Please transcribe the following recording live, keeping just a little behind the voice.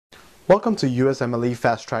Welcome to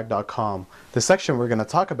USMLEFasttrack.com. The section we're going to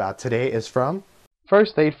talk about today is from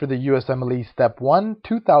First Aid for the USMLE Step 1,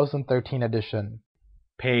 2013 edition.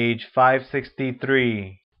 Page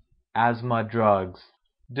 563. Asthma drugs.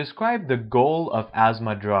 Describe the goal of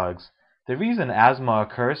asthma drugs. The reason asthma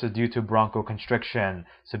occurs is due to bronchoconstriction.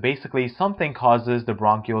 So basically something causes the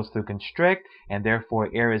bronchioles to constrict and therefore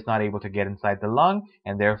air is not able to get inside the lung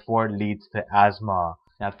and therefore leads to asthma.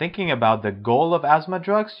 Now thinking about the goal of asthma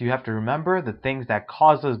drugs, you have to remember the things that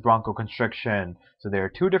causes bronchoconstriction. So there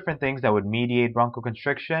are two different things that would mediate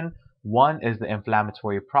bronchoconstriction. One is the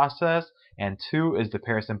inflammatory process and two is the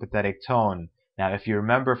parasympathetic tone. Now, if you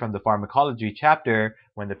remember from the pharmacology chapter,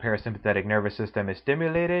 when the parasympathetic nervous system is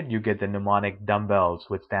stimulated, you get the mnemonic dumbbells,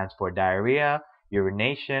 which stands for diarrhea,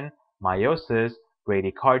 urination, meiosis,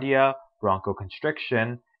 bradycardia,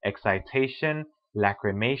 bronchoconstriction, excitation,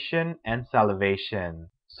 lacrimation, and salivation.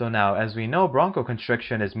 So now, as we know,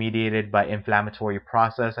 bronchoconstriction is mediated by inflammatory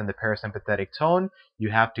process and the parasympathetic tone.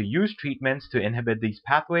 You have to use treatments to inhibit these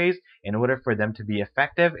pathways in order for them to be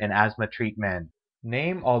effective in asthma treatment.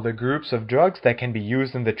 Name all the groups of drugs that can be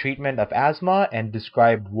used in the treatment of asthma and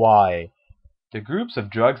describe why. The groups of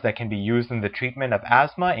drugs that can be used in the treatment of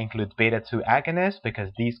asthma include beta-2 agonists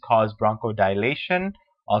because these cause bronchodilation.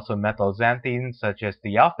 Also methylxanthines such as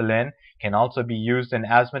theophylline can also be used in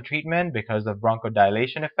asthma treatment because of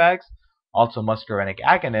bronchodilation effects. Also muscarinic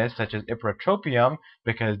agonists such as ipratropium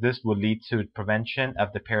because this will lead to prevention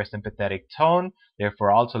of the parasympathetic tone,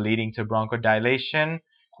 therefore also leading to bronchodilation.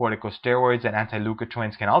 Corticosteroids and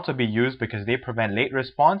anti-leukotrienes can also be used because they prevent late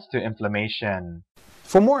response to inflammation.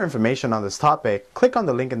 For more information on this topic, click on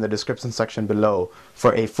the link in the description section below.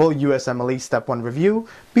 For a full USMLE Step 1 review,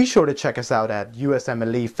 be sure to check us out at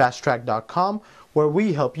USMLEFasttrack.com, where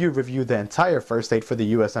we help you review the entire first aid for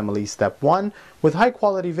the USMLE Step 1 with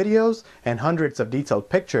high-quality videos and hundreds of detailed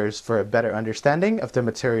pictures for a better understanding of the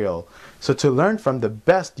material. So to learn from the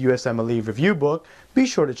best USMLE review book, be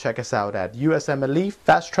sure to check us out at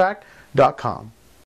USMLEFasttrack.com.